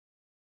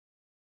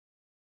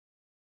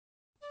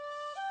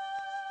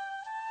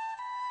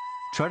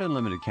Trout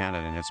Unlimited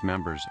Canada and its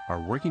members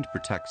are working to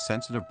protect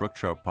sensitive brook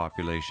trout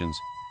populations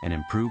and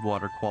improve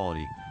water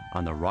quality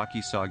on the rocky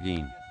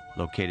Saugeen,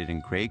 located in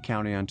Grey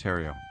County,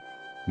 Ontario.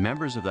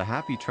 Members of the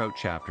Happy Trout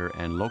chapter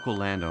and local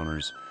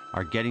landowners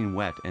are getting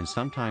wet and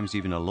sometimes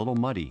even a little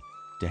muddy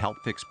to help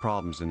fix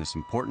problems in this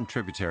important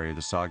tributary of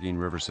the Saugeen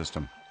River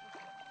system.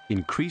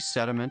 Increased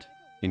sediment,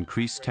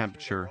 increased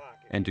temperature,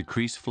 and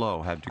decreased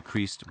flow have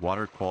decreased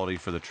water quality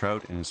for the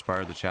trout and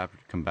inspired the chapter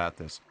to combat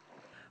this.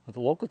 The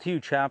local TU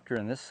chapter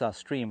in this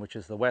stream, which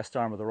is the west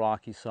arm of the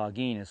Rocky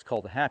Saugeen, is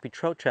called the Happy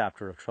Trout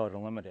chapter of Trout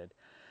Unlimited.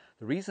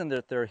 The reason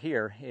that they're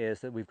here is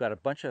that we've got a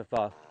bunch of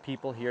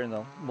people here,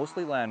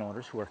 mostly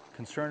landowners, who are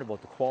concerned about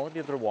the quality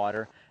of their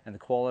water and the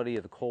quality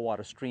of the cold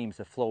water streams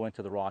that flow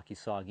into the Rocky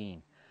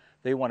Saugeen.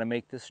 They want to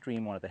make this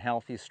stream one of the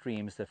healthiest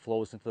streams that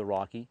flows into the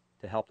Rocky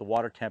to help the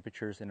water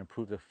temperatures and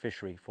improve the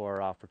fishery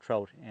for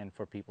trout and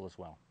for people as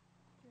well.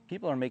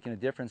 People are making a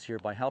difference here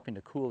by helping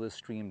to cool this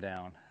stream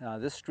down.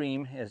 This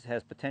stream has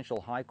potential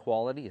high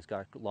quality. It's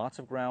got lots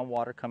of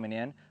groundwater coming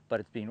in, but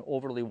it's being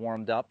overly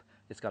warmed up.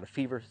 It's got a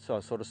fever, so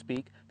to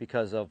speak,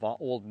 because of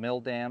old mill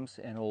dams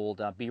and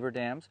old beaver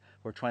dams.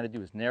 What we're trying to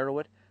do is narrow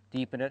it,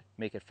 deepen it,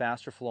 make it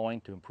faster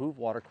flowing to improve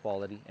water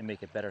quality and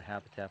make it better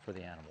habitat for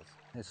the animals.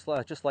 It's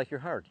just like your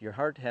heart. Your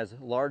heart has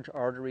large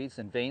arteries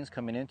and veins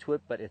coming into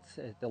it, but it's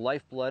the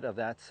lifeblood of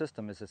that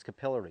system is its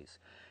capillaries.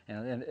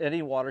 And in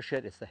any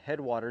watershed, it's the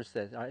headwaters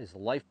that is the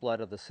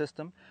lifeblood of the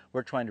system.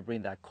 We're trying to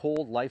bring that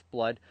cold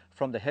lifeblood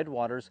from the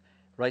headwaters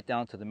right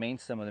down to the main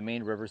stem of the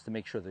main rivers to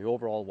make sure the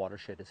overall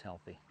watershed is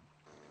healthy.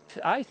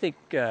 I think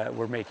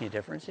we're making a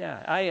difference,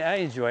 yeah. I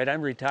enjoy it.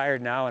 I'm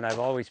retired now, and I've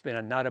always been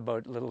a nut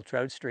about little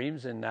trout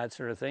streams and that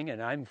sort of thing,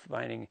 and I'm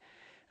finding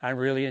I'm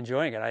really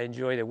enjoying it. I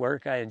enjoy the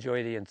work. I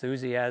enjoy the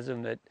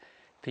enthusiasm that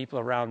people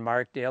around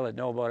Markdale that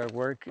know about our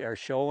work are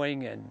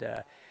showing, and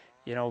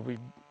you know, we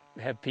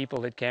have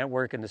people that can't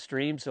work in the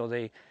stream, so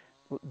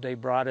they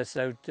brought us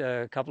out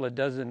a couple of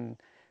dozen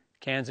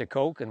cans of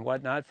Coke and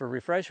whatnot for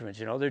refreshments.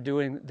 You know, they're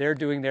doing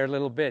their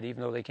little bit,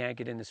 even though they can't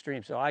get in the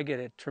stream. So I get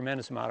a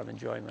tremendous amount of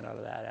enjoyment out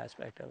of that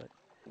aspect of it.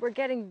 We're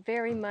getting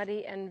very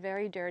muddy and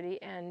very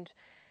dirty, and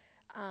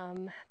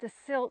the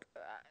silt.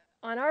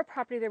 On our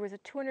property, there was a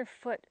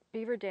 200-foot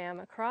beaver dam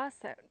across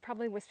that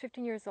probably was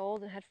 15 years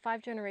old and had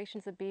 5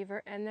 generations of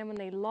beaver. And then when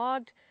they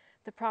logged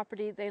the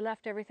property, they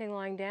left everything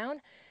lying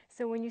down.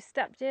 So when you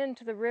stepped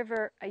into the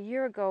river a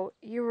year ago,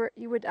 you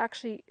would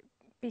actually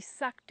be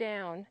sucked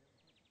down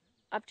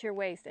up to your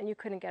waist and you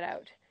couldn't get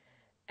out.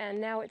 And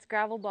now it's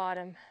gravel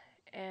bottom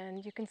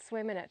and you can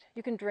swim in it.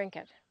 You can drink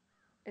it.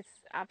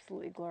 It's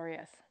absolutely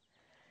glorious.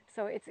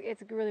 So it's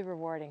really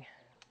rewarding.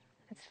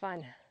 It's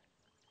fun.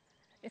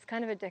 It's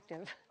kind of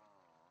addictive.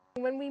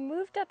 When we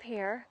moved up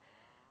here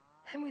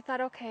and we thought,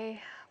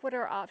 okay, what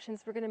are our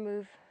options? We're going to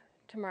move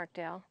to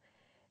Markdale.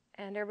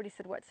 And everybody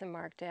said, what's in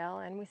Markdale?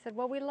 And we said,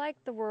 well, we like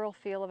the rural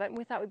feel of it, and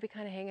we thought we'd be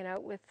kind of hanging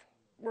out with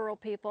rural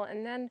people.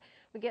 And then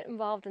we get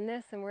involved in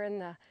this, and we're in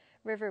the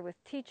river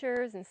with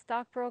teachers and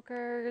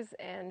stockbrokers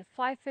and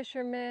fly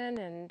fishermen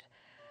and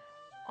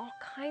all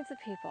kinds of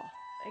people.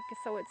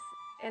 So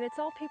it's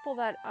all people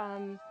that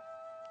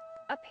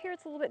up here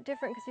it's a little bit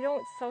different because you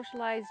don't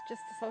socialize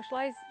just to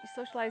socialize, you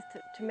socialize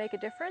to make a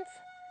difference.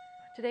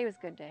 Today was a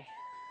good day.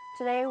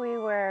 Today we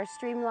were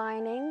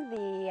streamlining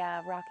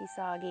the Rocky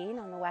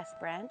Saugeen on the west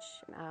branch,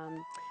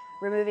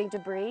 removing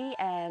debris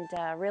and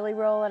really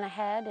rolling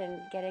ahead and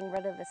getting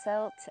rid of the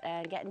silt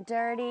and getting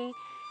dirty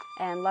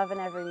and loving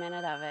every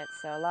minute of it.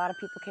 So a lot of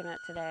people came out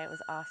today. It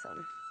was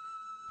awesome.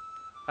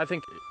 I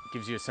think it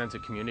gives you a sense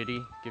of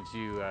community, gives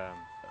you a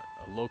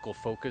local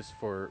focus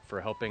for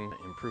helping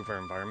improve our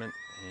environment,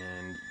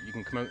 and you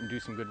can come out and do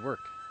some good work.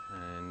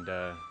 And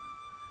the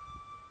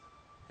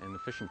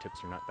fishing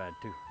tips are not bad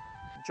too.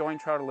 Join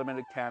Trout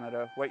Unlimited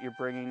Canada. What you're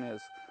bringing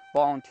is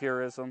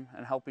volunteerism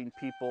and helping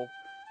people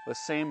with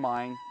same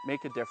mind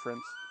make a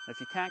difference. And if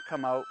you can't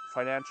come out,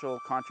 financial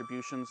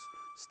contributions,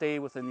 stay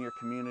within your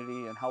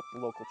community and help the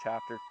local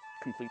chapter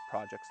complete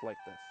projects like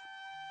this.